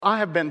I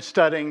have been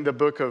studying the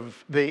book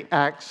of the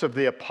Acts of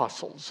the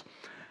Apostles,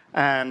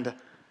 and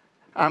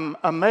I'm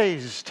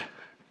amazed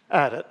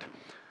at it.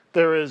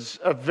 There is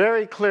a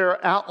very clear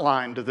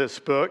outline to this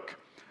book.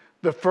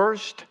 The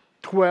first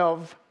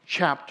 12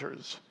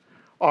 chapters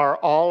are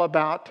all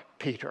about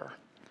Peter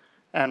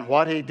and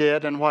what he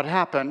did and what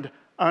happened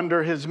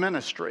under his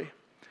ministry.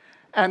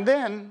 And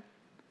then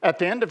at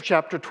the end of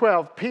chapter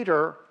 12,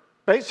 Peter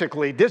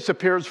basically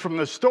disappears from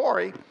the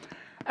story.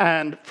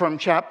 And from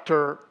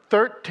chapter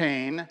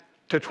 13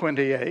 to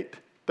 28,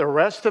 the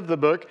rest of the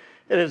book,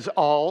 it is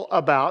all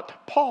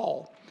about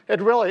Paul.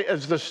 It really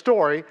is the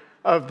story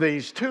of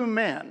these two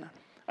men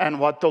and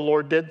what the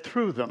Lord did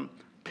through them,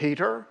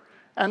 Peter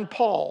and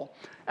Paul.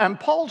 And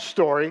Paul's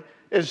story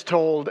is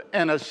told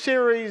in a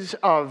series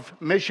of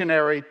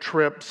missionary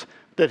trips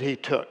that he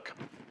took.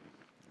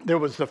 There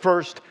was the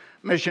first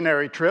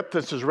missionary trip.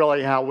 This is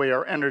really how we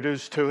are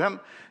introduced to him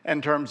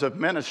in terms of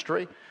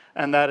ministry.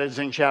 And that is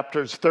in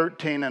chapters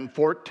 13 and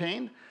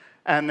 14.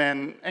 And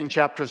then in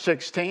chapter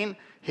 16,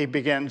 he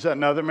begins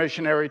another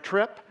missionary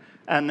trip.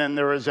 And then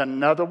there is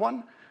another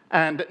one.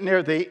 And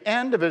near the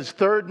end of his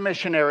third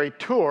missionary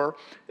tour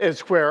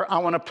is where I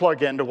want to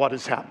plug into what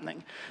is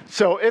happening.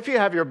 So if you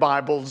have your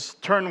Bibles,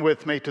 turn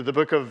with me to the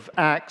book of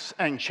Acts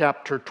and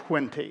chapter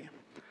 20.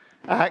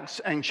 Acts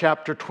and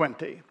chapter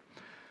 20.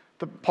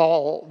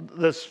 Paul,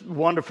 this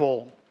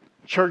wonderful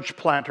church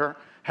planter,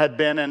 had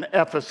been in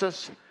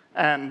Ephesus,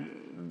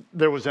 and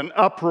there was an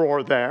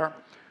uproar there.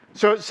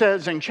 So it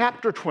says in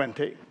chapter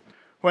 20,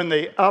 when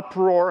the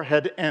uproar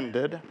had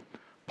ended,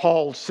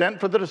 Paul sent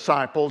for the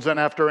disciples, and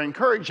after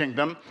encouraging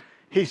them,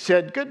 he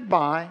said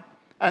goodbye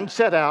and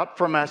set out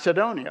for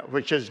Macedonia,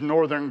 which is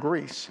northern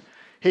Greece.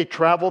 He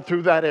traveled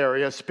through that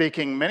area,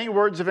 speaking many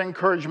words of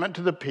encouragement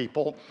to the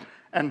people,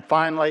 and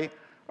finally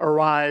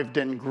arrived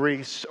in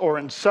Greece, or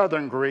in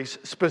southern Greece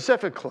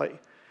specifically,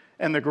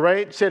 in the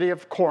great city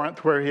of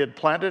Corinth, where he had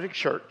planted a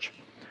church.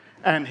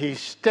 And he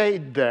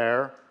stayed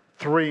there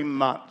 3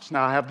 months.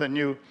 Now I have the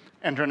New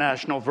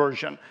International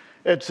Version.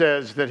 It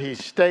says that he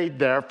stayed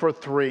there for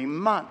 3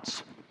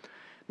 months.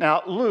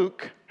 Now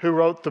Luke, who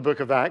wrote the book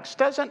of Acts,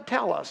 doesn't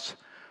tell us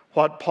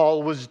what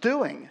Paul was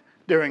doing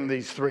during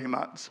these 3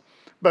 months.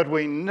 But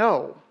we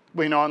know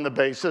on the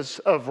basis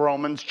of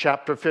Romans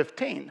chapter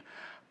 15.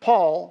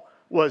 Paul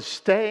was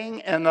staying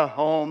in the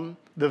home,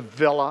 the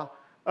villa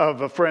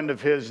of a friend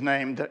of his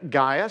named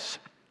Gaius,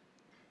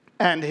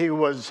 and he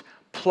was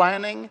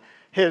planning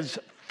his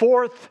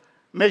fourth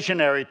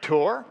missionary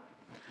tour,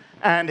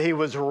 and he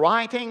was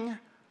writing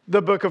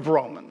the book of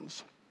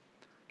Romans.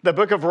 The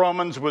book of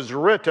Romans was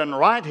written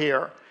right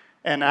here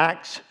in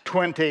Acts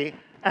 20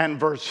 and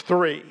verse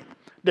 3.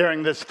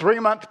 During this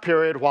 3-month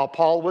period while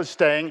Paul was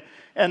staying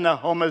in the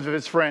home of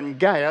his friend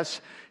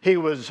Gaius, he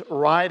was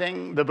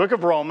writing the book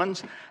of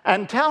Romans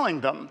and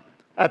telling them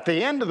at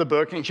the end of the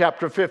book, in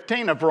chapter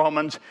 15 of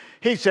Romans,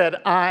 he said,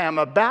 I am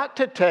about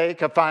to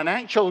take a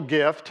financial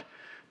gift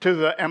to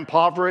the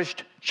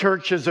impoverished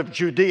churches of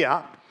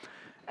Judea,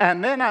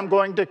 and then I'm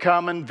going to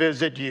come and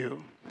visit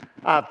you.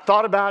 I've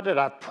thought about it,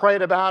 I've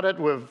prayed about it,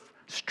 we've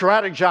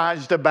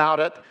strategized about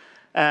it,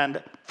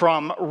 and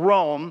from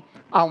Rome,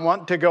 I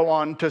want to go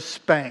on to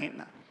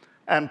Spain.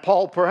 And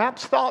Paul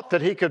perhaps thought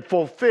that he could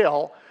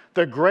fulfill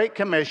the Great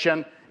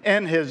Commission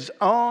in his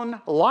own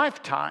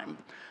lifetime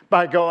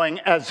by going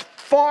as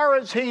far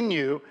as he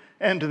knew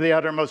into the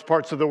uttermost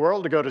parts of the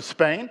world to go to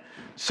Spain.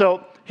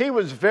 So he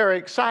was very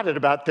excited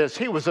about this.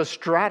 He was a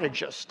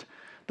strategist.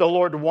 The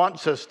Lord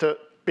wants us to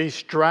be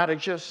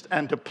strategists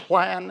and to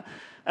plan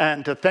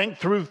and to think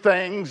through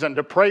things and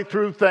to pray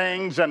through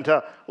things and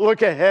to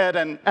look ahead,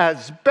 and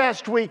as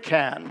best we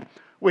can,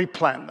 we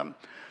plan them.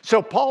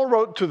 So Paul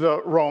wrote to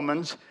the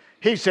Romans.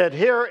 He said,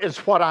 here is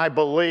what I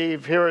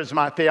believe. Here is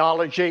my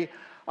theology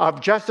of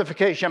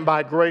justification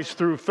by grace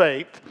through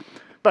faith.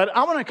 But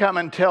I want to come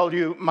and tell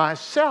you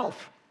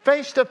myself,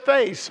 face to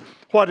face,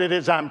 what it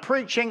is I'm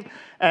preaching,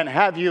 and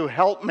have you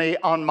help me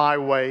on my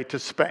way to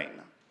Spain.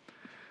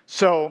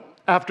 So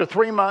after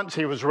 3 months,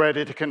 he was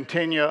ready to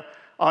continue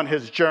on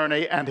his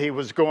journey, and he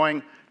was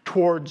going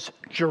towards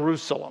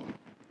Jerusalem.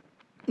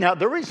 Now,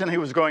 the reason he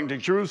was going to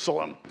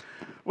Jerusalem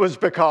was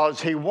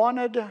because he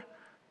wanted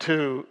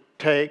to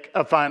take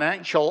a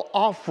financial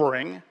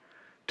offering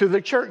to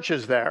the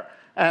churches there.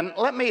 And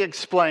let me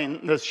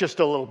explain this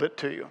just a little bit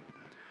to you.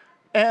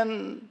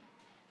 In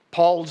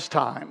Paul's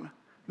time,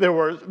 there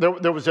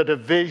was a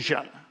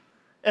division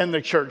in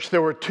the church.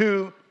 There were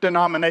 2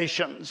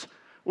 denominations,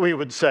 we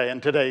would say in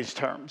today's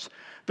terms.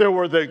 There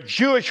were the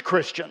Jewish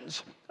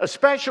Christians,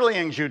 especially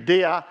in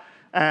Judea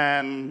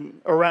and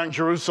around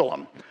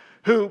Jerusalem,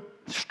 who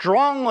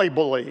strongly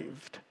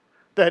believed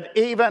that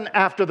even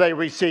after they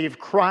received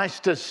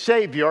Christ as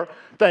Savior,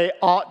 they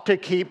ought to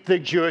keep the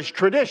Jewish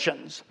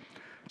traditions.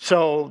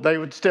 So they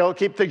would still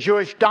keep the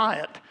Jewish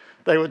diet.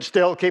 They would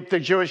still keep the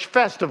Jewish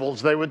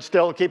festivals. They would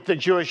still keep the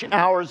Jewish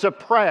hours of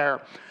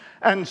prayer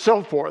and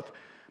so forth.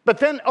 But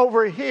then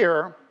over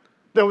here,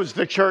 there was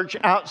the church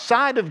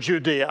outside of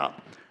Judea,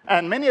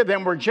 and many of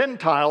them were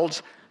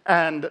Gentiles.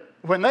 And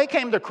when they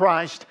came to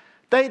Christ,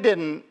 they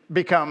didn't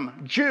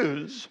become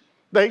Jews.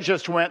 They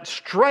just went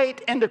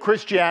straight into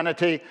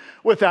Christianity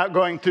without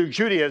going through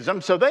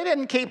Judaism. So they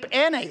didn't keep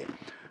any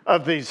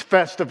of these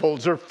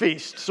festivals or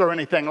feasts or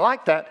anything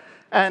like that.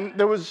 And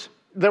there was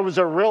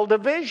a real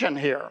division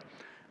here.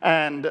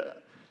 And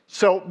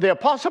so the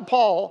Apostle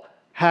Paul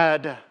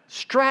had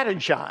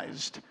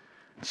strategized,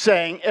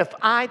 saying, if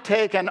I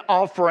take an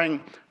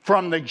offering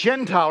from the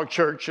Gentile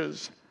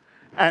churches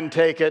and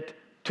take it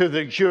to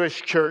the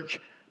Jewish church,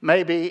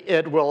 maybe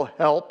it will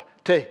help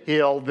to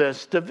heal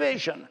this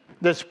division,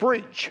 this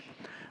breach.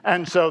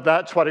 And so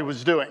that's what he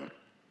was doing.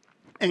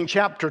 In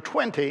chapter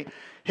 20,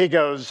 he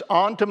goes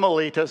on to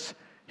Miletus.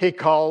 He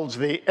calls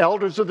the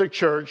elders of the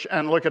church,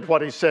 and look at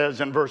what he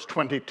says in verse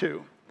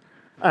 22.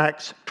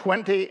 Acts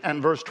 20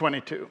 and verse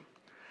 22.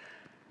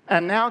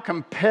 And now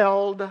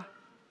compelled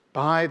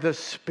by the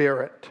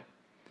Spirit.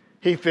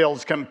 He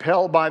feels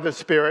compelled by the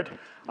Spirit.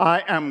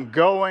 I am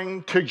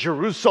going to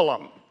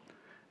Jerusalem,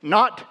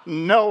 not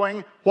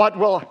knowing what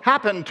will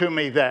happen to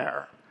me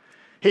there.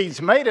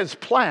 He's made his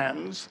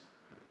plans,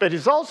 but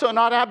he's also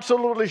not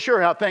absolutely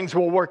sure how things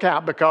will work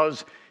out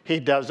because he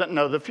doesn't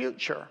know the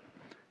future.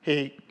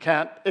 He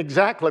can't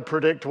exactly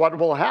predict what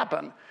will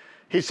happen.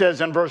 He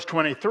says in verse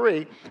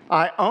 23,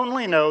 I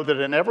only know that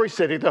in every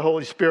city the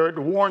Holy Spirit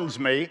warns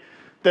me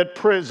that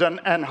prison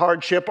and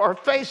hardship are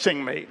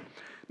facing me.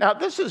 Now,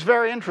 this is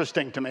very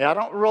interesting to me. I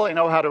don't really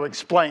know how to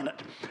explain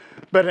it.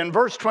 But in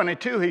verse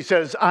 22, he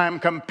says, I am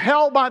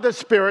compelled by the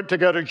Spirit to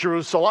go to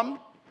Jerusalem.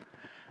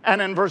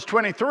 And in verse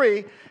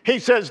 23, he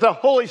says, the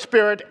Holy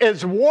Spirit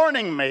is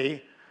warning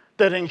me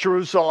that in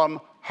Jerusalem,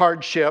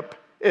 hardship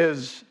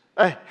is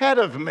ahead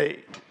of me.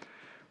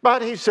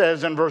 But he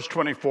says in verse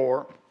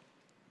 24,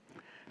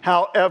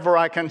 however,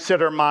 I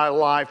consider my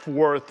life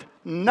worth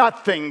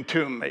nothing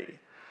to me.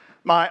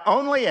 My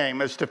only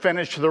aim is to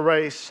finish the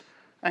race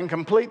and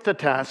complete the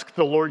task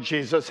the Lord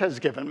Jesus has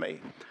given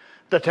me,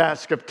 the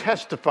task of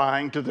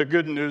testifying to the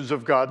good news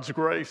of God's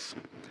grace.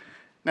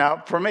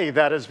 Now, for me,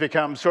 that has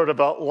become sort of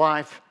a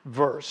life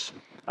verse.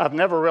 I've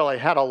never really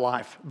had a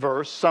life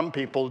verse. Some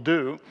people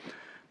do.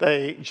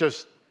 The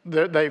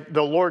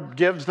Lord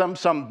gives them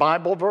some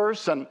Bible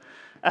verse,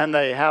 and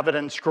they have it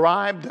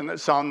inscribed, and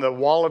it's on the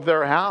wall of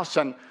their house,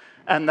 and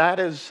that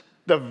is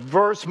the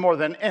verse more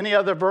than any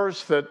other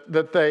verse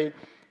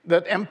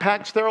that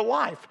impacts their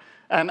life.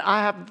 And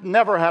I have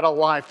never had a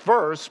life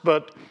verse,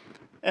 but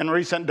in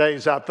recent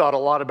days I've thought a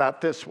lot about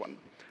this one.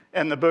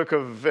 In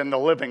the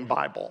Living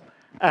Bible,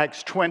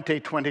 Acts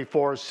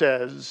 20:24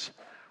 says,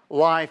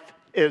 life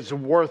is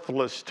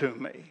worthless to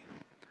me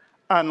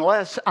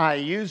unless I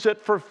use it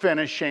for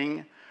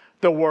finishing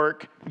the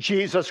work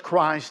Jesus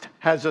Christ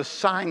has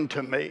assigned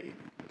to me,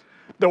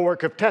 the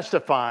work of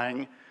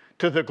testifying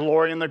to the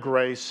glory and the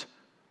grace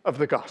of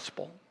the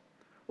gospel.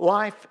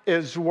 Life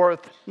is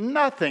worth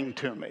nothing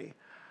to me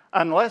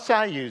unless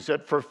I use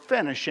it for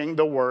finishing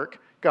the work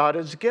God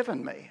has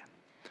given me.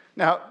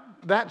 Now,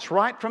 that's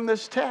right from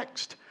this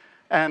text.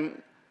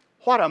 And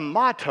what a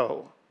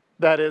motto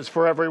that is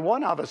for every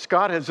one of us.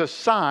 God has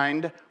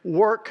assigned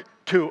work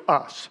to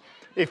us.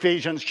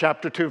 Ephesians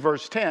chapter 2,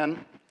 verse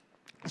 10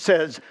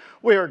 says,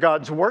 we are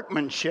God's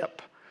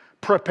workmanship,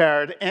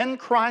 prepared in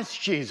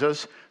Christ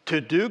Jesus to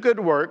do good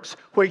works,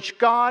 which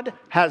God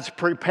has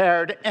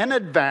prepared in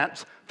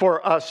advance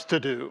for us to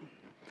do.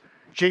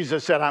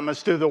 Jesus said, I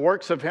must do the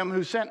works of him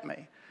who sent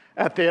me.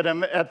 At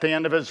the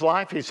end of his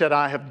life, he said,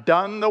 I have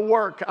done the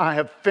work. I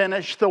have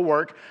finished the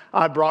work.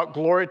 I brought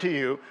glory to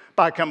you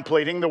by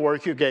completing the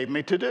work you gave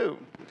me to do.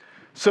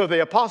 So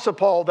the Apostle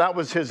Paul, that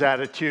was his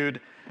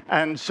attitude.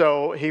 And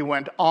so he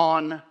went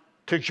on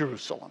to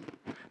Jerusalem.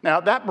 Now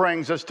that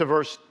brings us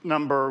to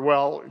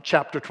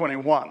chapter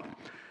 21.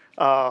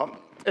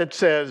 It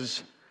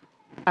says,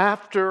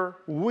 after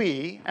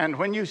we, and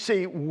when you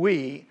see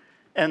we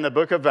in the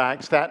book of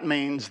Acts, that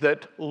means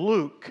that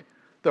Luke,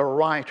 the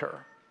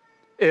writer,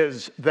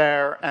 is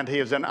there and he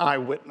is an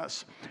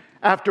eyewitness.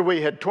 After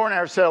we had torn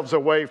ourselves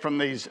away from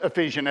these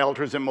Ephesian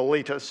elders in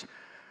Miletus,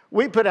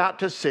 we put out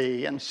to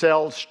sea and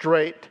sailed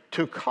straight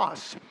to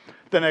Kos.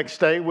 The next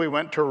day we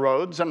went to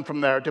Rhodes and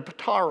from there to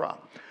Patara.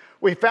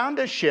 We found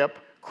a ship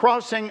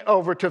crossing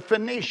over to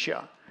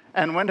Phoenicia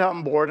and went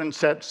on board and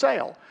set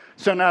sail.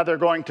 So now they're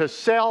going to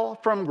sail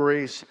from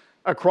Greece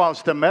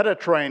across the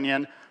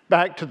Mediterranean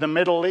back to the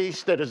Middle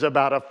East. It is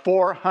about a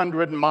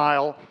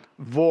 400-mile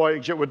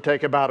voyage. It would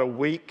take about a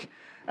week.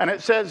 And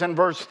it says in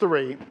verse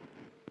 3,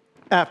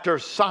 after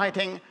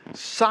sighting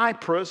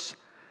Cyprus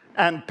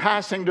and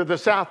passing to the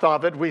south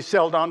of it, we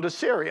sailed on to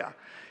Syria.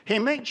 He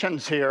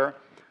mentions here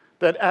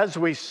that as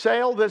we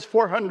sailed this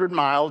 400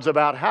 miles,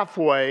 about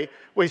halfway,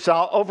 we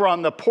saw over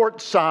on the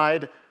port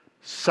side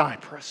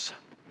Cyprus.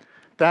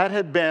 That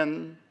had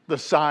been the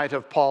site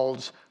of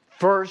Paul's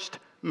first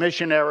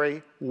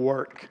missionary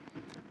work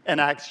in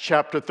Acts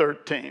chapter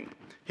 13.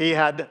 He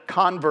had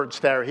converts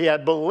there. He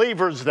had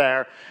believers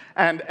there.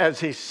 And as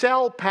he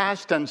sailed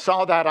past and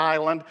saw that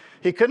island,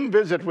 he couldn't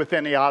visit with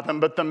any of them,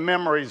 but the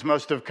memories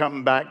must have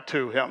come back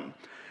to him.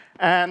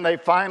 And they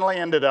finally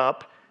ended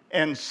up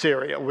in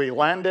Syria. We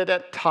landed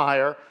at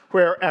Tyre.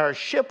 where our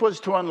ship was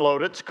to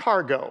unload its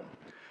cargo.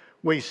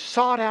 We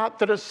sought out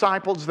the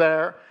disciples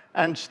there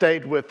and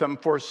stayed with them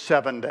for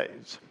 7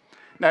 days.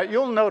 Now,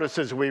 you'll notice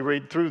as we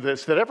read through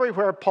this that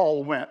everywhere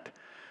Paul went,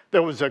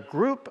 there was a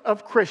group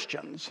of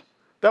Christians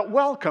that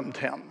welcomed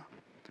him.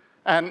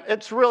 And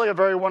it's really a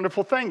very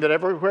wonderful thing that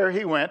everywhere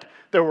he went,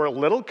 there were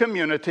little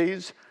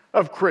communities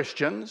of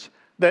Christians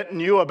that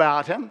knew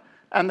about him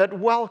and that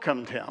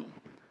welcomed him.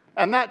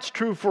 And that's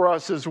true for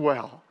us as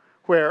well.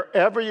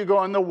 Wherever you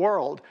go in the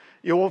world,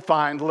 you will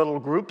find little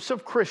groups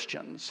of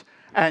Christians,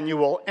 and you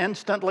will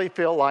instantly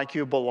feel like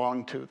you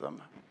belong to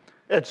them.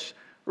 It's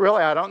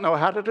really, I don't know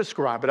how to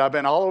describe it. I've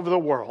been all over the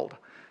world,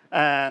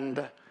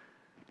 and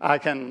I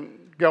can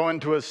go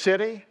into a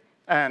city,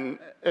 and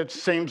it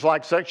seems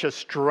like such a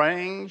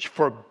strange,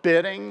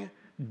 forbidding,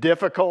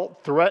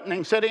 difficult,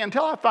 threatening city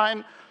until I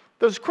find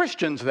there's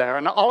Christians there.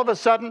 And all of a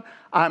sudden,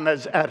 I'm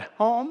as at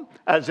home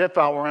as if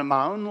I were in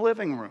my own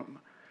living room.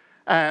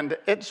 And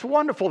it's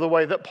wonderful the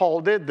way that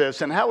Paul did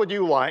this. And how would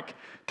you like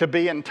to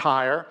be in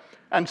Tyre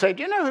and say,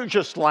 do you know who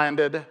just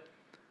landed?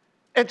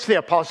 It's the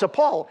Apostle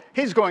Paul.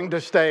 He's going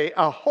to stay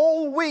a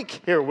whole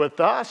week here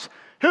with us.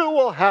 Who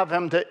will have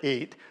him to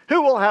eat?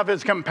 Who will have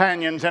his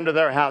companions into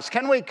their house?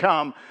 Can we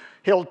come?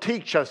 He'll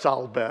teach us,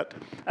 I'll bet.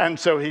 And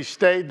so he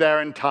stayed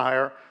there in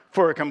Tyre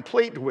for a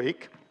complete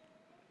week.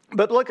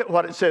 But look at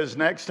what it says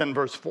next in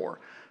verse 4.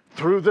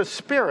 Through the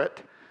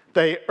Spirit,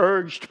 they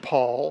urged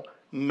Paul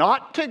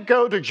not to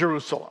go to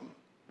Jerusalem.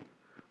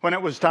 When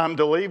it was time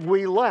to leave,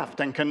 we left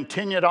and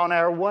continued on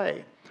our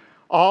way.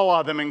 All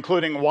of them,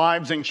 including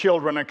wives and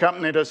children,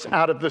 accompanied us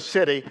out of the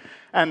city.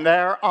 And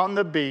there on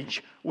the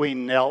beach, we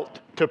knelt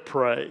to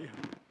pray.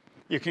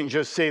 You can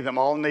just see them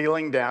all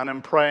kneeling down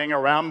and praying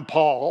around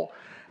Paul.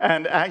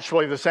 And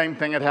actually, the same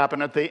thing had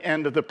happened at the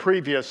end of the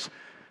previous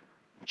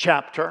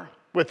chapter.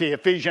 With the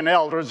Ephesian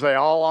elders, they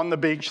all on the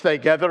beach, they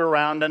gathered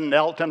around and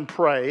knelt and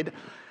prayed.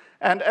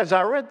 And as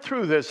I read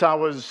through this, I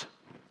was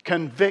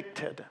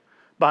convicted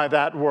by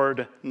that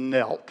word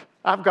knelt.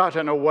 I've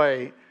gotten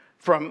away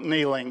from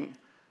kneeling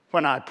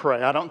when I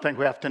pray. I don't think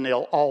we have to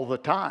kneel all the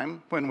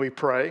time when we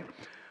pray,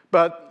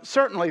 but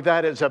certainly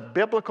that is a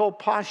biblical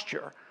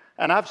posture.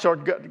 And I've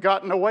sort of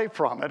gotten away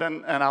from it,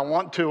 and I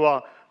want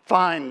to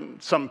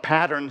find some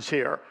patterns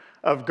here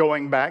of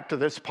going back to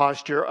this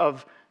posture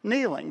of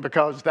kneeling,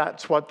 because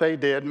that's what they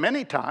did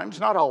many times,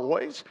 not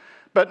always,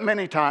 but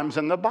many times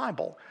in the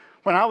Bible.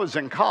 When I was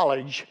in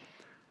college,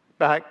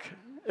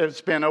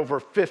 it's been over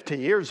 50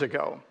 years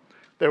ago,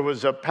 there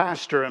was a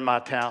pastor in my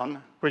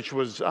town,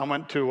 I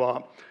went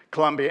to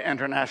Columbia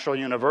International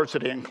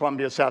University in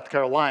Columbia, South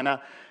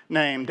Carolina,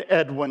 named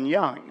Edwin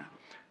Young.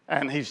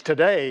 And he's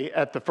today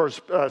at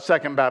the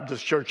Second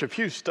Baptist Church of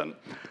Houston.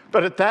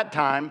 But at that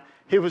time,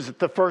 he was at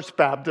the First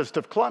Baptist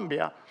of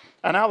Columbia.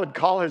 And I would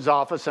call his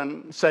office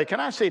and say, can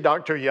I see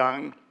Dr.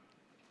 Young?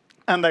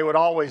 And they would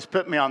always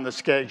put me on the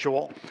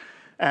schedule.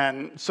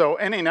 And so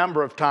any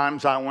number of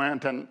times I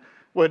went and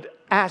would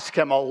ask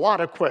him a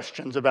lot of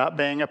questions about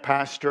being a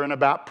pastor and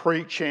about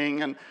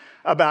preaching and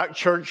about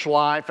church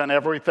life and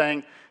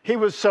everything. He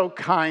was so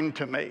kind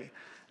to me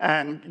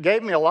and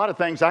gave me a lot of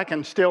things I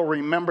can still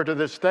remember to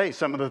this day,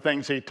 some of the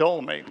things he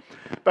told me.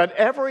 But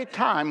every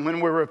time when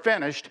we were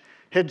finished,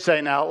 he'd say,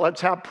 now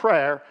let's have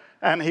prayer.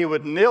 And he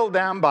would kneel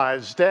down by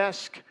his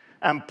desk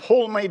and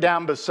pull me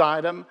down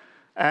beside him,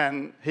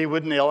 and he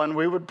would kneel and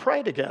we would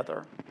pray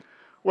together.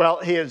 Well,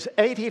 he is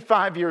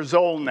 85 years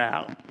old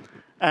now,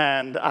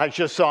 and I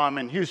just saw him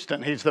in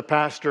Houston. He's the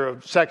pastor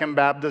of Second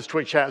Baptist,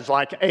 which has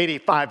like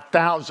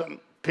 85,000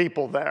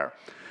 people there.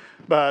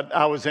 But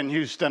I was in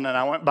Houston, and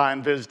I went by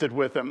and visited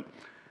with him.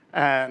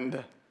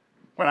 And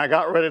when I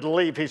got ready to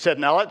leave, he said,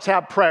 now let's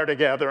have prayer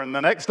together. And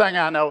the next thing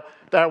I know,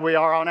 there we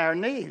are on our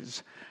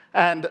knees.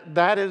 And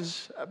that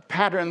is a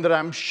pattern that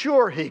I'm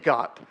sure he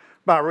got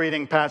by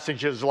reading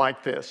passages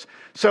like this.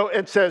 So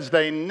it says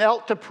they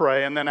knelt to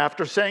pray, and then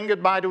after saying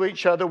goodbye to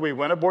each other, we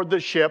went aboard the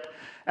ship,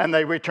 and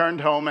they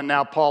returned home, and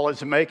now Paul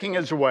is making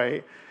his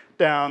way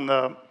down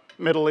the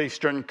Middle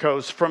Eastern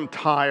coast from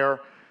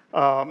Tyre.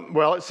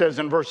 It says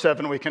in verse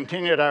 7, we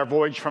continued our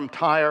voyage from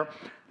Tyre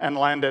and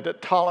landed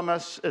at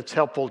Ptolemais. It's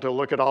helpful to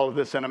look at all of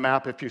this in a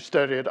map if you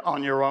study it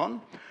on your own,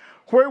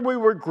 where we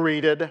were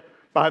greeted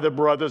by the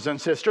brothers and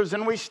sisters,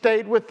 and we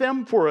stayed with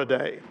them for a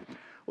day.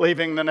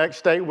 Leaving the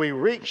next day, we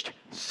reached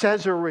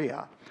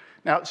Caesarea.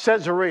 Now,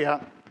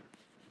 Caesarea,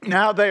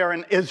 now they are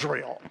in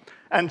Israel,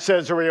 and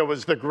Caesarea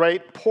was the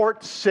great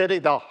port city,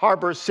 the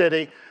harbor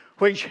city,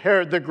 which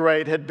Herod the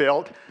Great had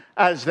built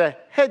as the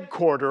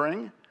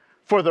headquartering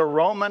for the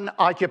Roman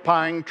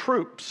occupying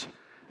troops.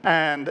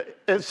 And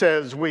it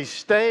says, we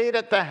stayed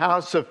at the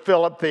house of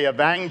Philip the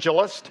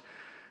evangelist,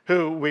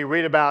 who we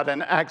read about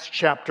in Acts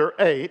chapter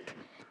 8,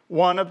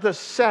 one of the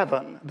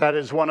seven, that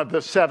is one of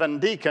the 7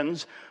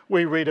 deacons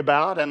we read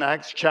about in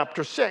Acts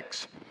chapter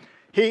 6.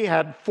 He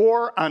had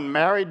 4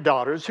 unmarried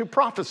daughters who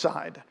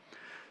prophesied.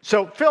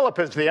 So Philip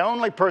is the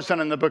only person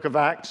in the book of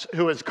Acts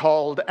who is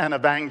called an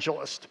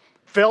evangelist.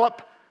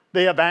 Philip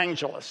the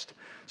evangelist.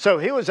 So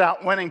he was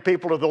out winning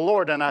people to the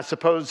Lord, and I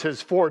suppose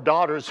his 4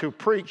 daughters who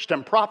preached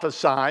and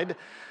prophesied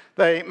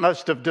they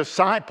must have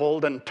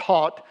discipled and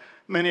taught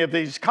many of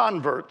these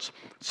converts.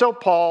 So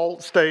Paul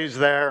stays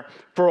there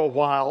for a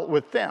while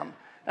with them.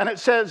 And it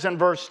says in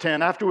verse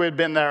 10, after we had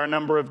been there a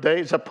number of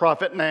days, a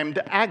prophet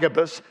named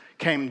Agabus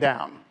came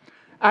down.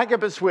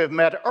 Agabus we have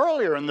met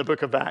earlier in the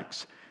book of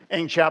Acts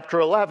in chapter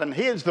 11.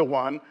 He is the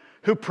one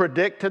who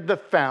predicted the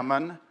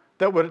famine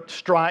that would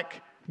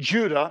strike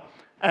Judah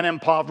and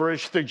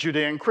impoverish the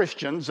Judean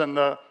Christians and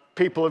the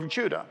people of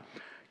Judah.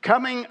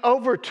 Coming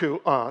over to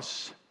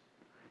us,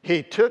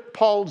 he took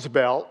Paul's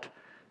belt,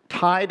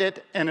 tied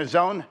it in his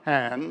own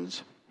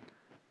hands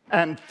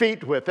and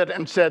feet with it,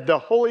 and said, the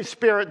Holy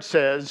Spirit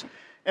says,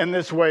 in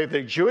this way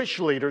the Jewish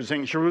leaders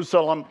in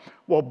Jerusalem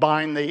will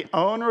bind the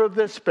owner of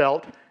this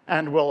belt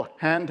and will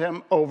hand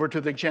him over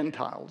to the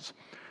Gentiles.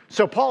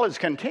 So Paul is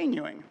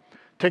continuing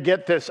to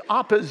get this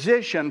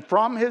opposition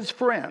from his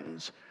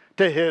friends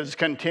to his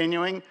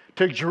continuing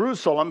to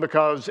Jerusalem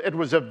because it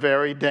was a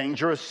very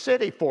dangerous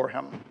city for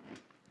him.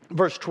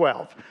 Verse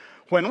 12,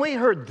 when we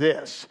heard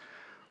this,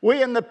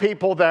 we and the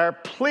people there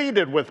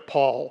pleaded with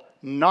Paul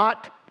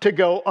not to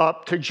go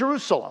up to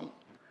Jerusalem.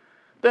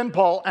 Then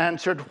Paul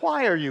answered,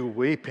 why are you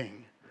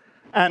weeping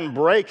and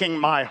breaking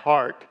my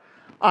heart?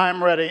 I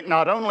am ready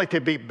not only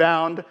to be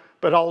bound,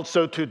 but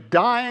also to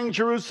die in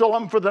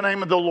Jerusalem for the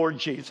name of the Lord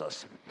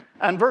Jesus.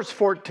 And verse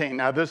 14,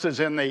 now this is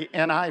in the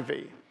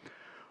NIV.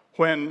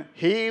 When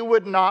he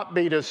would not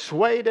be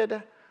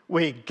dissuaded,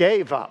 we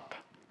gave up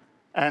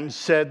and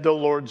said the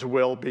Lord's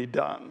will be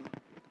done.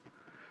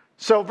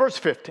 So verse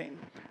 15,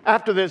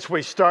 after this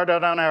we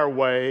started on our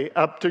way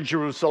up to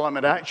Jerusalem.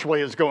 It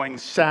actually is going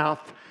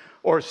south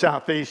or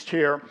southeast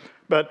here,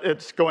 but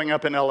it's going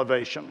up in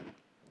elevation.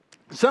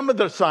 Some of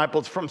the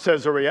disciples from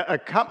Caesarea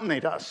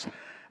accompanied us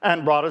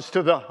and brought us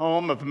to the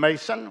home of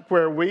Mason,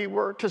 where we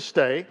were to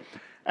stay.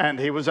 And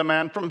he was a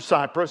man from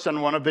Cyprus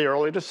and one of the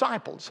early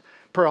disciples.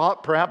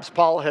 Perhaps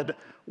Paul had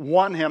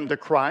won him to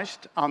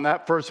Christ on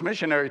that first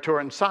missionary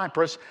tour in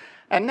Cyprus.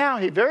 And now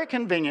he very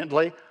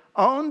conveniently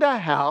owned a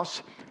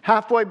house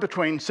halfway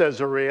between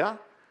Caesarea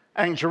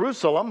and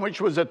Jerusalem,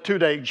 which was a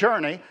 2-day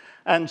journey.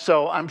 And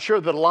so I'm sure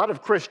that a lot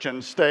of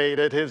Christians stayed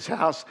at his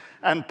house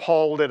and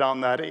polled it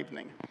on that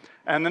evening.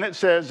 And then it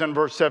says in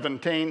verse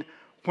 17,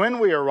 when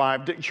we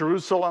arrived at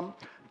Jerusalem,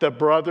 the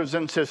brothers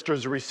and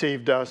sisters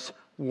received us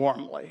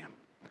warmly.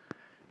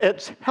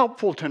 It's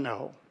helpful to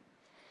know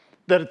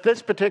that at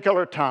this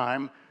particular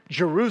time,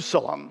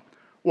 Jerusalem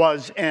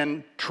was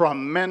in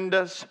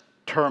tremendous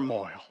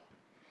turmoil.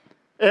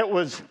 It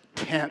was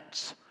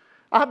tense.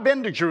 I've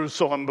been to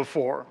Jerusalem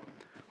before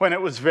when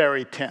it was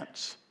very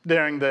tense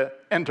during the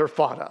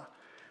Intifada.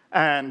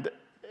 And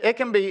it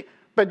can be,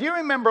 but do you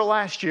remember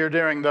last year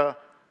during the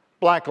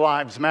Black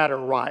Lives Matter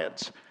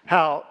riots,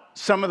 how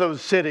some of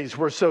those cities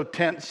were so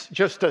tense,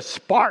 just a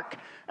spark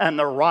and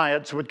the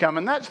riots would come.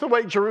 And that's the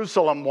way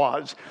Jerusalem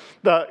was.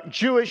 The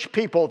Jewish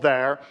people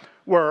there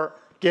were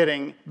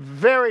getting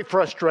very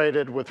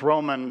frustrated with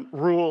Roman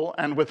rule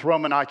and with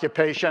Roman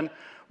occupation.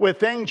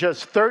 Within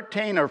just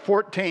 13 or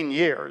 14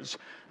 years,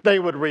 they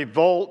would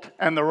revolt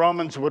and the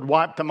Romans would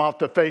wipe them off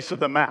the face of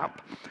the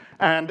map.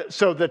 And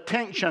so the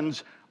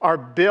tensions are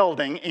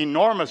building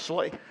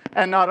enormously.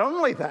 And not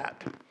only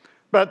that,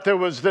 but there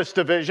was this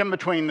division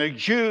between the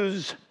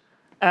Jews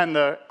and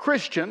the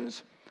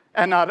Christians.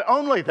 And not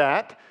only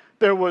that,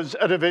 there was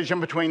a division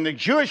between the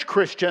Jewish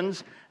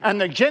Christians and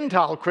the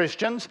Gentile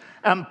Christians.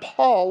 And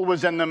Paul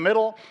was in the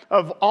middle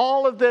of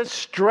all of this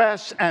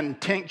stress and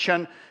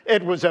tension.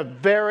 It was a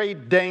very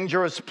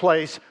dangerous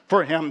place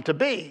for him to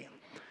be.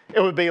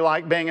 It would be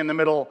like being in the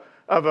middle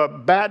of a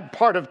bad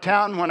part of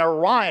town when a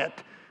riot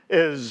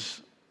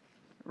is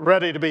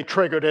ready to be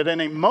triggered at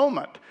any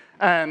moment.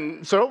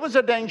 And so it was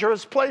a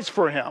dangerous place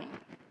for him.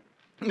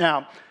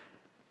 Now,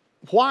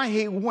 why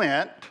he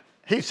went,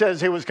 he says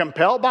he was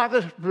compelled by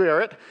the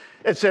Spirit.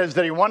 It says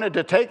that he wanted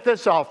to take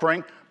this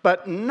offering,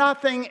 but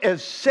nothing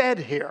is said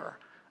here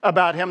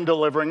about him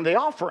delivering the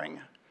offering.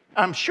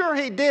 I'm sure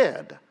he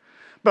did.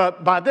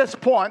 But by this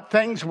point,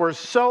 things were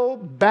so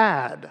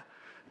bad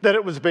that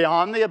it was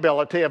beyond the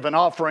ability of an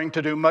offering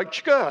to do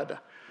much good.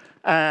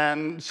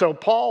 And so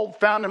Paul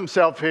found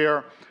himself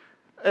here.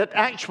 It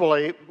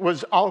actually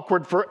was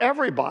awkward for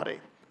everybody.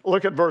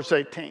 Look at verse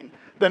 18.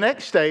 The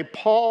next day,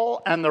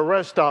 Paul and the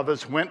rest of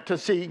us went to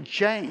see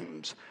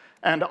James,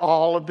 and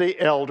all of the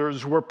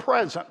elders were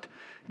present.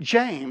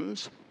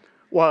 James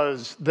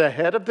was the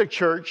head of the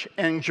church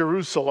in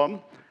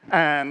Jerusalem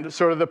and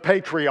sort of the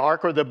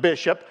patriarch or the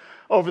bishop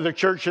over the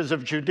churches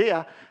of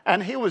Judea,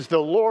 and he was the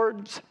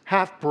Lord's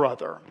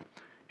half-brother.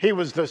 He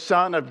was the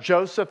son of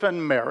Joseph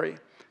and Mary.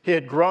 He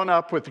had grown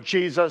up with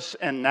Jesus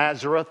in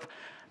Nazareth,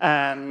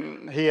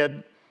 and he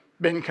had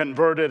been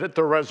converted at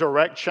the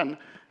resurrection,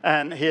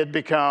 and he had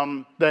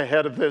become the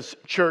head of this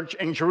church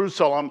in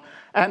Jerusalem,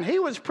 and he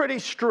was pretty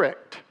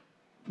strict.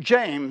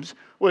 James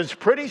was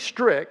pretty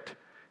strict.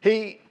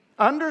 He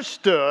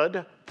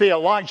understood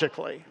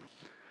theologically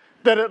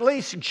that at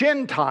least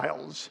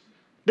Gentiles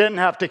didn't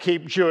have to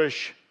keep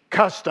Jewish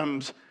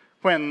customs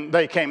when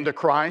they came to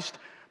Christ,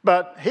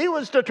 but he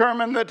was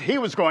determined that he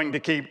was going to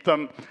keep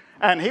them.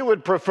 and he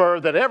would prefer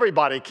that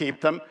everybody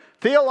keep them.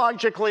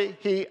 Theologically,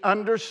 he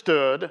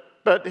understood,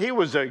 but he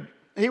was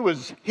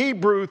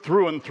Hebrew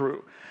through and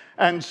through.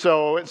 And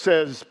so it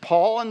says,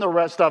 Paul and the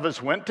rest of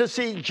us went to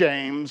see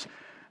James,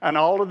 and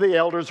all of the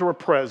elders were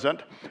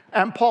present.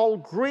 And Paul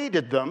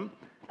greeted them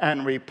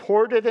and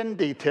reported in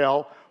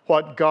detail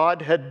what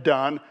God had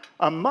done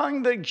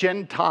among the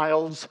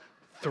Gentiles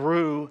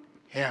through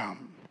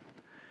him.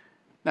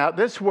 Now,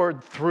 this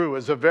word through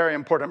is a very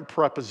important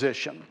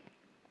preposition.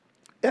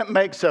 It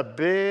makes a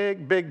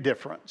big, big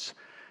difference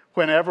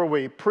whenever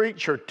we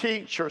preach or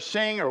teach or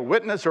sing or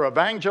witness or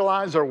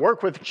evangelize or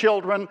work with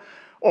children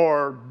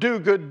or do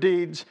good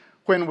deeds,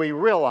 when we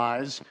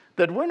realize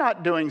that we're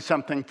not doing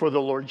something for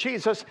the Lord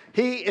Jesus.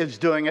 He is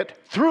doing it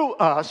through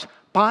us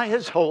by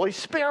his Holy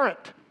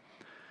Spirit.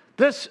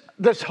 This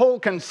whole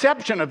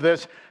conception of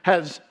this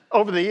has,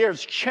 over the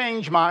years,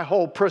 changed my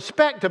whole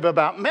perspective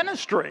about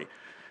ministry.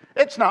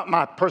 It's not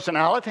my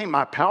personality,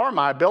 my power,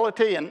 my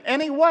ability in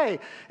any way.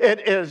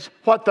 It is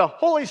what the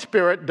Holy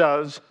Spirit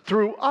does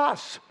through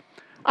us.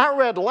 I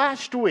read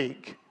last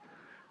week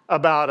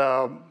about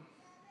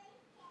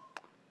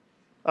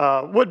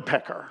a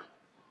woodpecker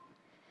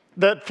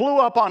that flew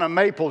up on a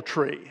maple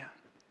tree.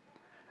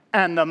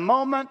 And the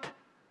moment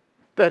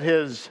that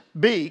his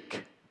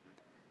beak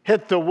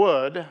hit the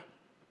wood,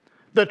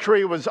 the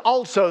tree was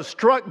also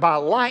struck by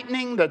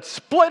lightning that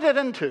split it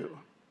in two.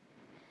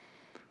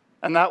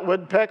 And that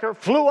woodpecker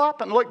flew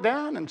up and looked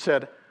down and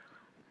said,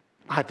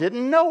 I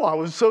didn't know I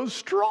was so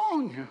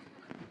strong.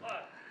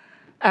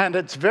 And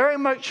it's very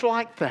much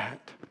like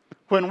that.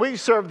 When we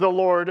serve the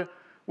Lord,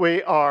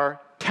 we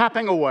are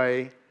tapping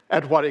away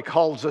at what he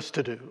calls us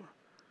to do.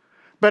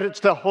 But it's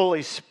the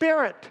Holy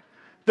Spirit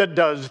that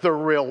does the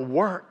real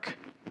work.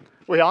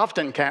 We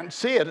often can't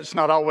see it. It's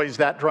not always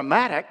that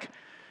dramatic.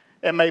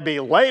 It may be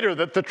later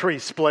that the tree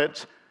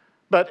splits,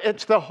 but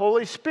it's the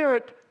Holy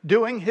Spirit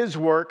doing his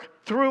work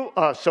through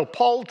us. So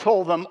Paul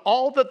told them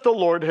all that the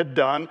Lord had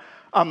done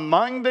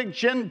among the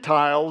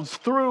Gentiles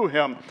through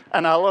him.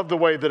 And I love the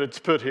way that it's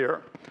put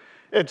here.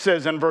 It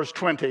says in verse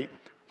 20,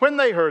 when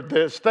they heard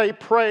this, they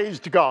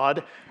praised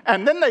God.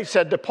 And then they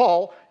said to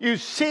Paul, you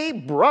see,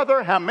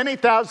 brother, how many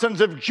thousands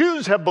of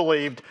Jews have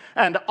believed,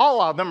 and all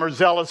of them are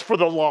zealous for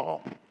the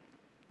law.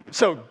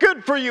 So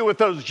good for you with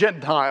those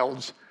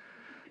Gentiles.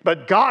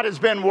 But God has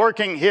been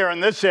working here in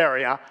this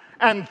area,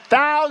 and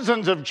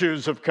thousands of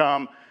Jews have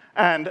come,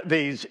 and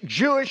these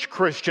Jewish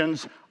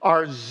Christians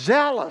are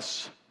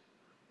zealous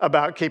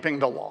about keeping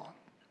the law.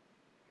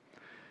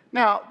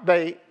 Now,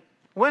 they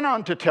went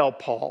on to tell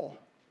Paul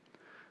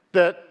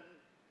that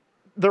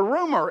the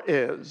rumor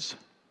is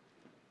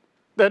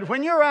that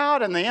when you're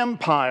out in the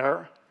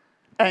empire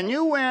and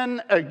you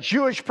win a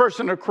Jewish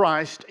person to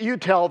Christ, you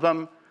tell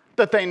them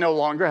that they no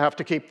longer have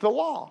to keep the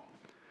law.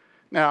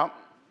 Now,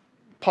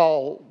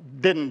 Paul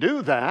didn't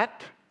do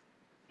that.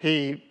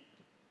 He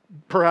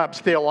perhaps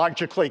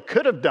theologically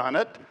could have done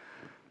it,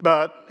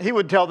 but he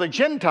would tell the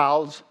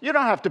Gentiles, you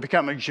don't have to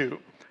become a Jew.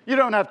 You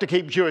don't have to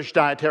keep Jewish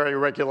dietary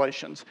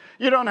regulations.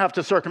 You don't have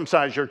to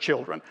circumcise your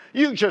children.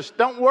 You just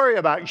don't worry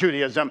about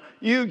Judaism.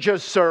 You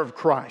just serve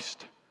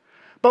Christ.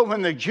 But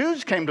when the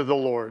Jews came to the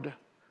Lord,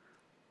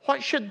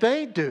 what should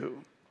they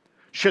do?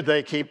 Should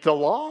they keep the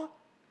law?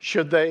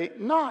 Should they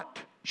not?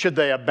 Should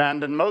they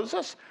abandon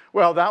Moses?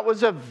 Well, that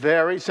was a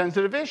very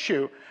sensitive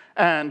issue.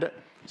 And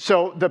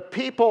so the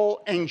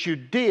people in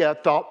Judea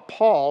thought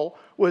Paul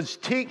was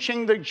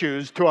teaching the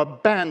Jews to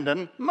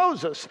abandon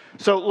Moses.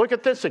 So look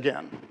at this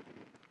again.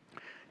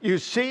 You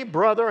see,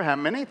 brother, how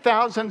many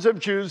thousands of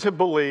Jews have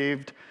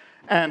believed,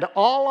 and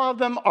all of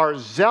them are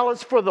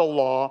zealous for the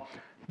law.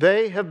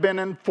 They have been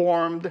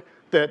informed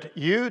that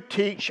you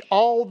teach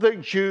all the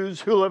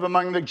Jews who live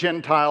among the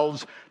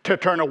Gentiles to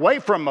turn away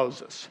from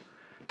Moses,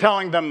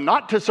 telling them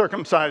not to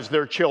circumcise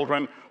their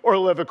children or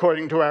live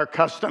according to our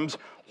customs.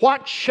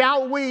 What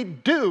shall we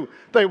do?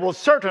 They will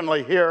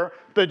certainly hear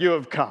that you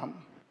have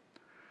come.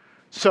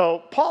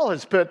 So Paul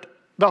has put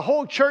the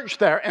whole church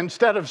there.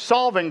 Instead of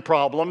solving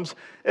problems,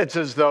 it's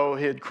as though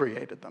he had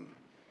created them.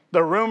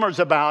 The rumors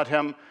about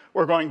him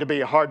were going to be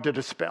hard to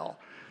dispel.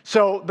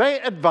 So they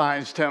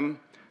advised him.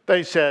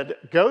 They said,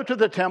 go to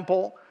the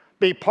temple,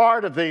 be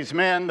part of these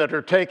men that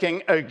are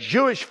taking a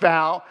Jewish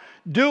vow,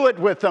 do it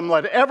with them,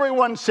 let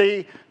everyone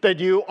see that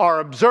you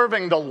are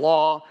observing the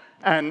law,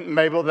 and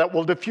maybe that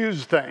will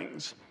diffuse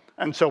things.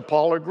 And so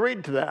Paul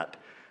agreed to that.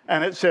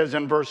 And it says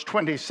in verse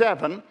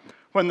 27,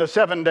 when the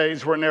 7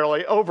 days were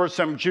nearly over,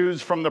 some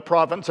Jews from the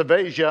province of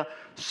Asia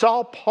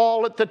saw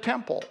Paul at the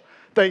temple.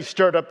 They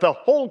stirred up the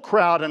whole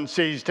crowd and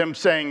seized him,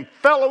 saying,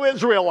 fellow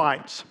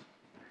Israelites,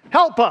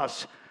 help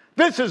us.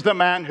 This is the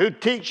man who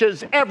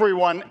teaches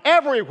everyone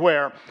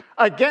everywhere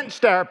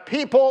against our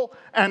people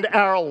and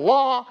our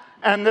law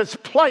and this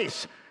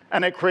place.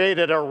 And it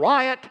created a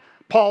riot.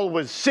 Paul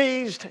was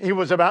seized. He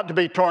was about to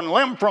be torn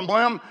limb from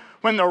limb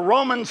when the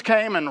Romans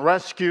came and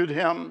rescued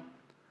him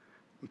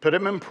and put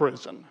him in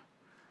prison.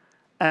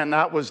 And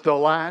that was the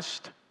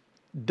last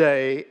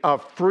day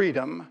of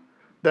freedom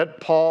that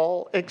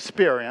Paul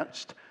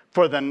experienced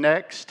for the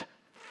next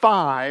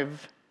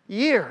 5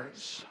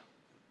 years.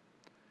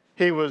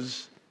 he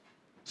was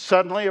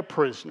suddenly a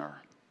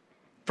prisoner,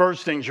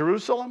 first in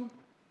Jerusalem,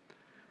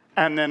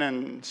 and then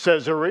in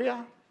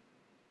Caesarea,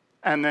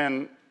 and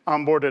then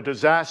on board a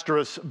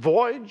disastrous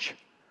voyage,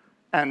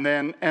 and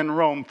then in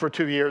Rome for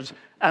 2 years,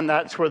 and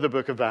that's where the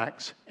book of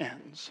Acts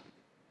ends.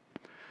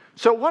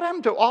 So what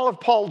happened to all of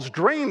Paul's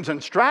dreams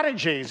and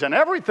strategies and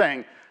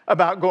everything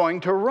about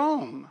going to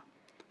Rome?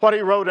 What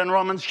he wrote in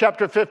Romans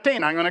chapter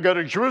 15, I'm going to go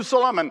to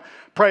Jerusalem and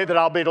pray that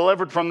I'll be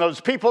delivered from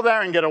those people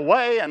there and get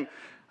away, and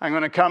I'm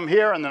going to come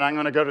here, and then I'm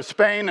going to go to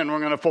Spain, and we're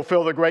going to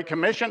fulfill the Great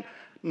Commission.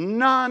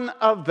 None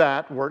of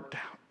that worked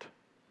out.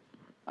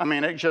 I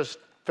mean, it just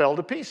fell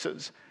to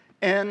pieces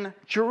in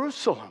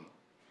Jerusalem.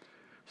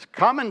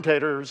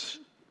 Commentators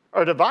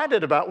are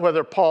divided about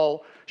whether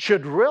Paul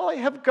should really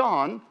have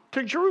gone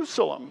to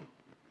Jerusalem.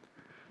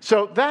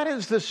 So that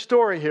is the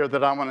story here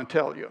that I want to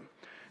tell you.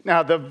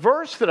 Now, the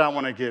verse that I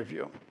want to give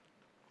you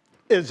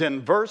is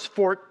in verse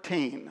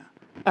 14,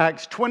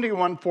 Acts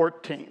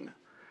 21:14.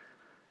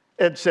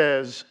 It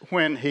says,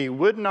 when he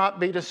would not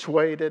be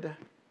dissuaded,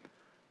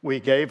 we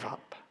gave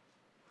up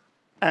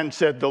and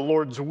said, the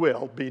Lord's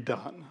will be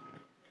done.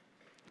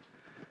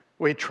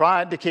 We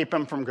tried to keep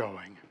him from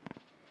going.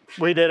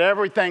 We did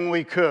everything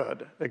we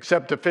could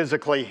except to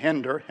physically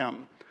hinder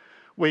him.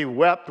 We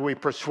wept, we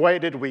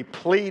persuaded, we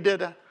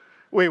pleaded.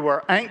 We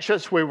were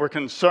anxious, we were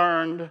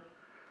concerned.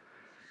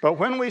 But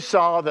when we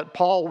saw that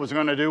Paul was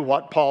going to do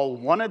what Paul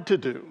wanted to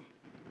do,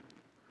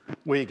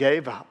 we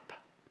gave up.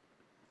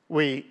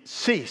 We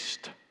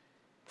ceased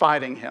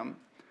fighting him,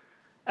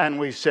 and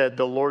we said,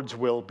 the Lord's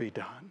will be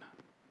done.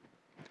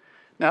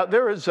 Now,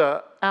 there is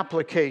an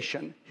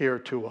application here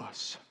to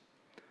us.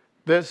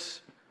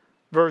 This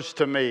verse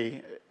to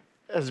me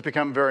has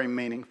become very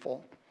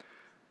meaningful.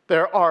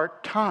 There are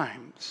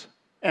times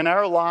in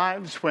our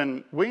lives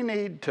when we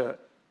need to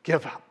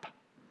give up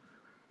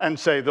and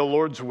say, the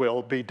Lord's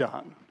will be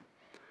done.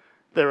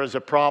 There is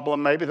a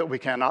problem maybe that we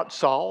cannot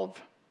solve.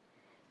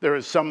 There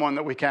is someone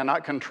that we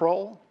cannot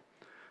control.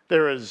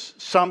 There is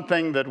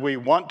something that we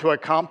want to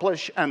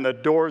accomplish and the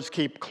doors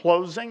keep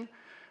closing.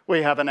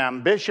 We have an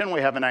ambition,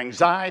 we have an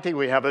anxiety,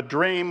 we have a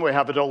dream, we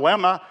have a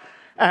dilemma,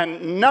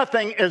 and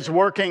nothing is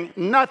working,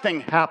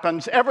 nothing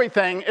happens.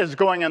 Everything is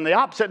going in the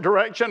opposite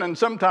direction, and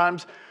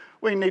sometimes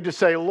we need to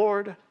say,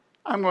 Lord,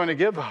 I'm going to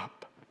give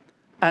up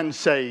and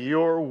say,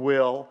 your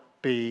will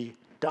be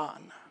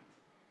done.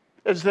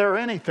 Is there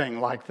anything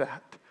like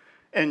that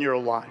in your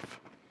life?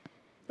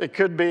 It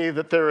could be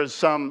that there is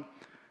some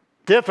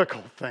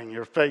difficult thing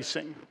you're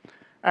facing,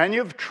 and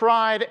you've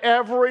tried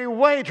every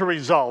way to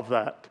resolve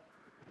that,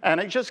 and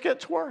it just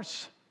gets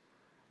worse.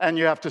 And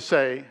you have to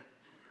say,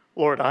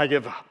 Lord, I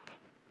give up.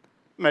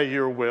 May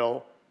your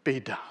will be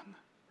done.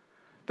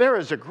 There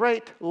is a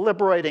great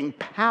liberating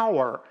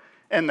power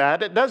in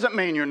that. It doesn't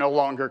mean you're no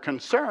longer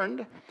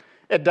concerned.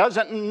 It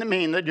doesn't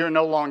mean that you're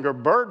no longer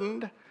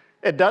burdened.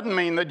 It doesn't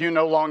mean that you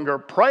no longer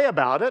pray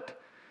about it.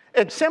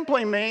 It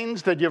simply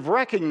means that you've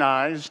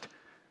recognized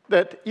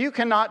that you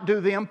cannot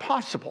do the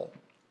impossible.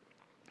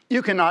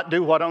 You cannot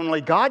do what only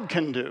God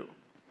can do.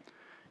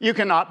 You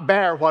cannot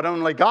bear what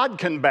only God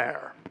can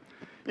bear.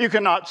 You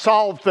cannot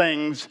solve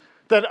things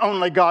that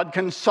only God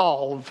can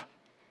solve.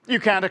 You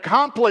can't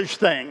accomplish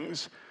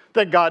things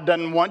that God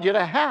doesn't want you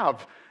to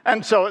have.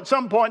 And so at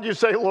some point you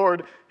say,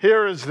 Lord,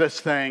 here is this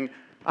thing.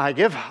 I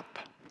give up.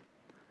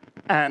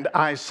 And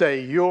I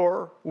say,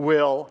 your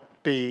will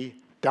be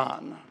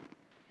done.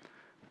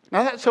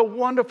 Now that's a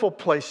wonderful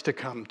place to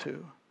come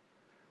to.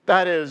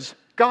 That is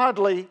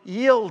godly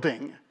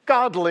yielding,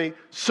 godly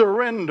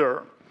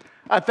surrender.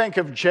 I think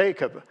of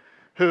Jacob,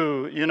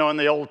 who, in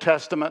the Old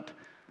Testament,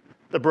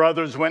 the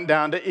brothers went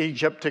down to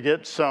Egypt to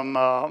get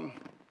some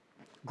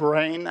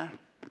grain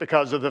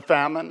because of the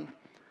famine.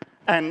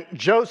 And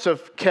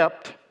Joseph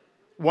kept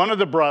one of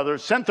the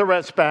brothers, sent the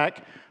rest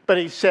back, but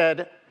he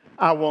said,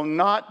 I will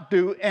not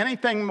do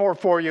anything more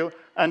for you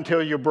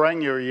until you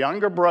bring your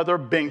younger brother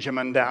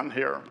Benjamin down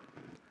here.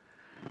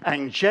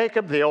 And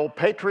Jacob, the old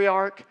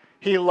patriarch,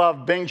 he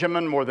loved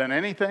Benjamin more than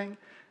anything.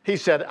 He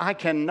said, I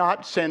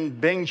cannot send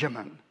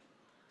Benjamin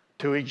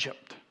to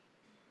Egypt.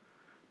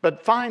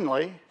 But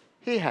finally,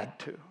 he had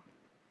to.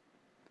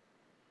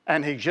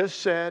 And he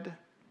just said,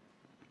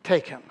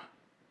 take him.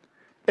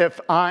 If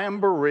I am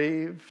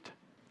bereaved,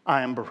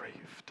 I am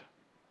bereaved.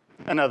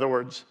 In other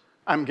words,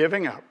 I'm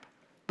giving up.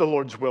 The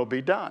Lord's will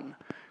be done.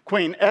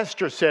 Queen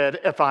Esther said,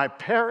 if I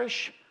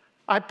perish,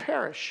 I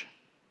perish.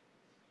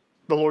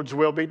 The Lord's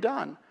will be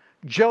done.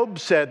 Job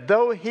said,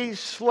 though he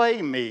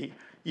slay me,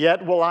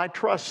 yet will I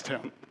trust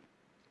him.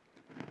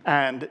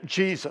 And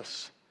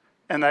Jesus,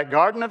 in that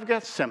Garden of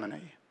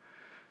Gethsemane,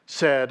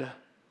 said,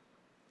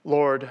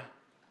 Lord,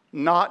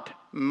 not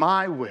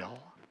my will.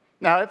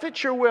 Now, if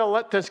it's your will,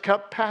 let this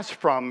cup pass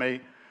from me,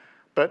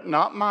 but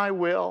not my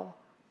will,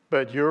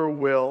 but your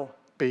will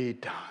be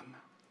done.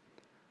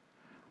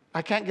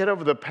 I can't get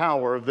over the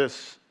power of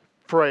this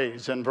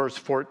phrase in verse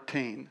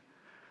 14.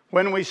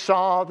 When we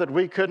saw that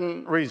we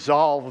couldn't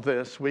resolve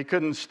this, we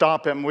couldn't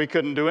stop him, we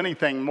couldn't do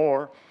anything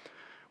more,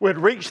 we'd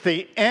reached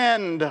the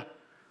end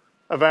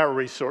of our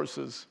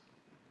resources.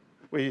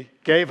 we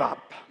gave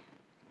up.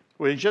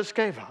 We just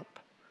gave up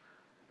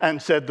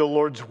and said, the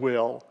Lord's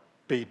will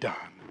be done.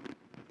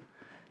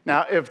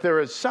 Now, if there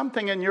is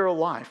something in your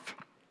life,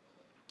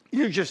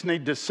 you just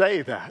need to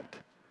say that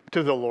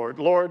to the Lord.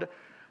 Lord,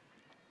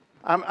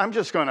 I'm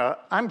just going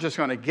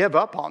to give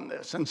up on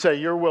this and say,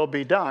 your will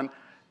be done.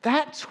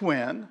 That's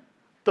when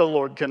the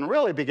Lord can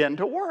really begin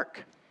to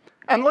work.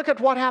 And look at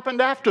what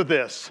happened after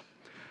this.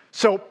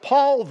 So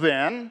Paul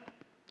then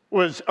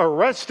was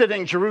arrested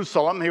in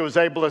Jerusalem. He was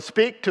able to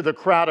speak to the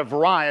crowd of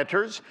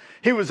rioters.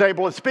 He was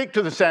able to speak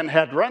to the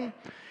Sanhedrin.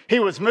 He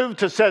was moved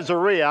to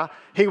Caesarea.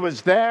 He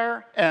was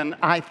there in,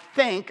 I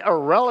think, a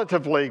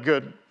relatively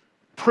good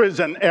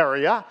prison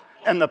area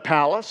in the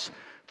palace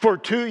for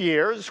 2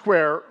 years,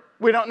 where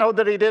we don't know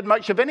that he did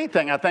much of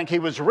anything. I think he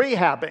was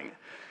rehabbing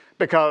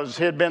because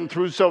he had been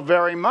through so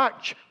very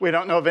much. We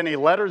don't know of any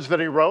letters that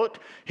he wrote.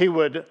 He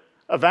would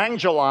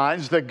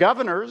evangelize the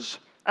governors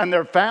and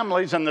their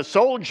families and the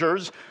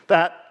soldiers.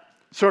 That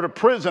sort of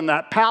prison,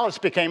 that palace,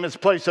 became his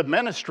place of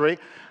ministry.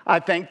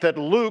 I think that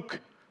Luke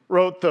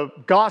wrote the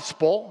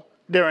gospel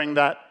during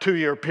that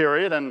 2-year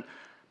period, and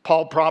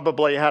Paul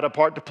probably had a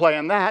part to play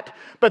in that.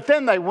 But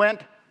then they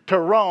went to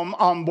Rome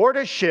on board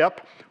a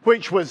ship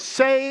which was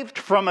saved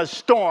from a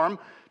storm.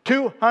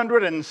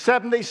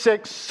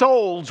 276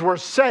 souls were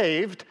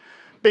saved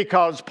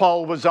because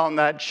Paul was on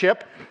that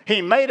ship.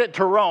 He made it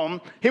to Rome.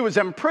 He was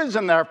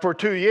imprisoned there for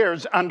 2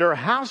 years under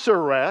house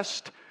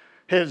arrest.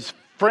 His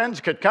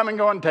friends could come and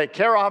go and take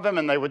care of him,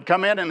 and they would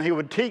come in and he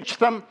would teach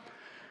them.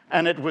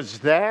 And it was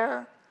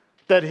there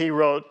that he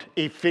wrote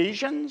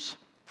Ephesians,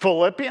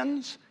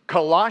 Philippians,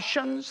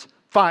 Colossians,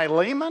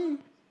 Philemon.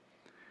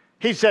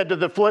 He said to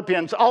the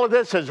Philippians, all of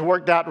this has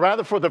worked out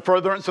rather for the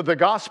furtherance of the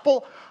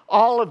gospel.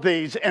 All of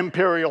these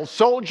imperial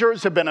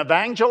soldiers have been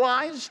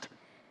evangelized.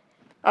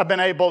 I've been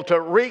able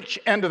to reach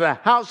into the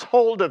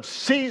household of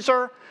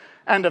Caesar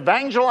and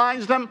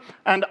evangelize them.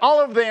 And all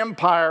of the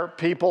empire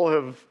people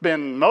have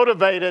been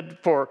motivated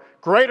for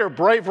greater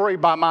bravery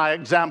by my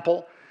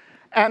example.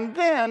 And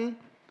then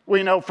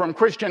we know from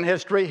Christian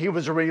history he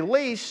was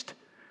released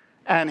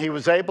and he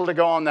was able to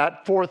go on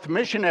that 4th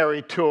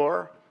missionary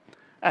tour.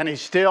 And he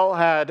still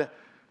had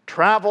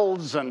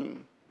travels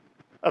and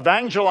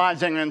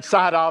evangelizing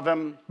inside of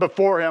him,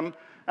 before him,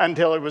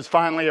 until he was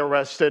finally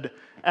arrested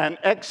and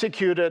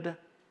executed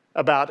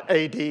about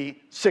AD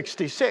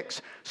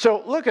 66.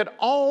 So look at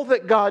all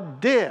that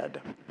God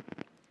did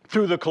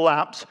through the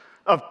collapse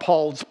of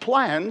Paul's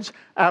plans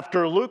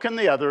after Luke and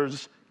the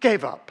others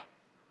gave up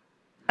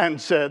and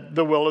said,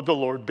 the will of the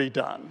Lord be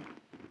done.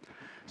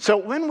 So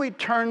when we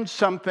turn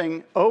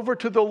something over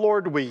to the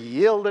Lord, we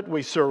yield it,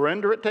 we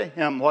surrender it to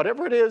Him,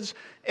 whatever it is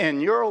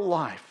in your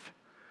life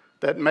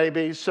that may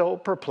be so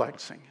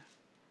perplexing,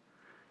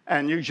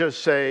 and you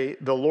just say,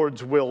 the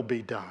Lord's will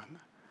be done.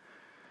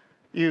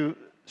 You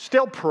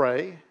still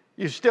pray,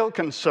 you still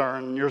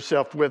concern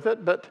yourself with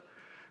it,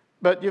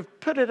 but you've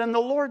put it in the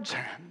Lord's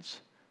hands.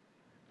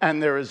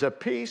 And there is a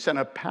peace and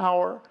a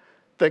power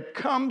that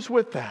comes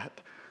with that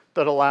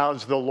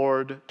allows the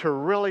Lord to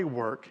really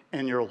work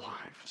in your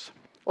lives.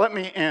 Let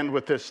me end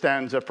with this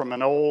stanza from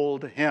an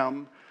old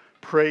hymn,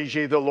 Praise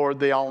Ye the Lord,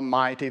 the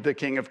Almighty, the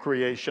King of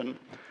creation.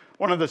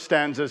 One of the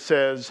stanzas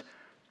says,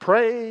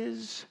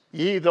 Praise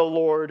ye the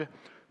Lord,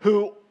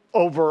 who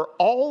over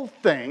all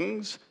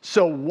things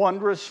so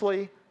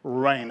wondrously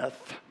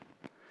reigneth,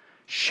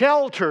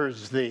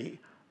 shelters thee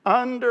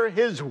under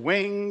his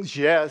wings,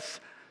 yes,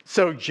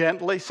 so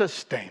gently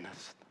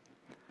sustaineth.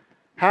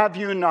 Have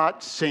you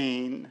not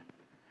seen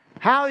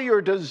how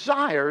your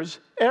desires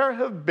e'er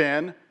have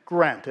been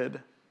granted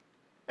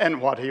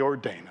and what he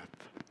ordaineth?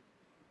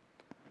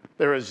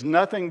 There is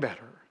nothing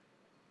better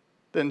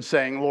than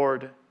saying,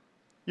 Lord,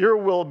 your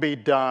will be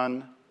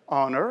done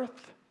on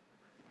earth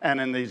and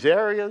in these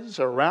areas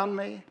around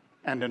me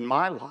and in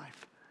my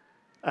life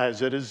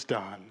as it is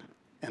done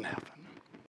in heaven.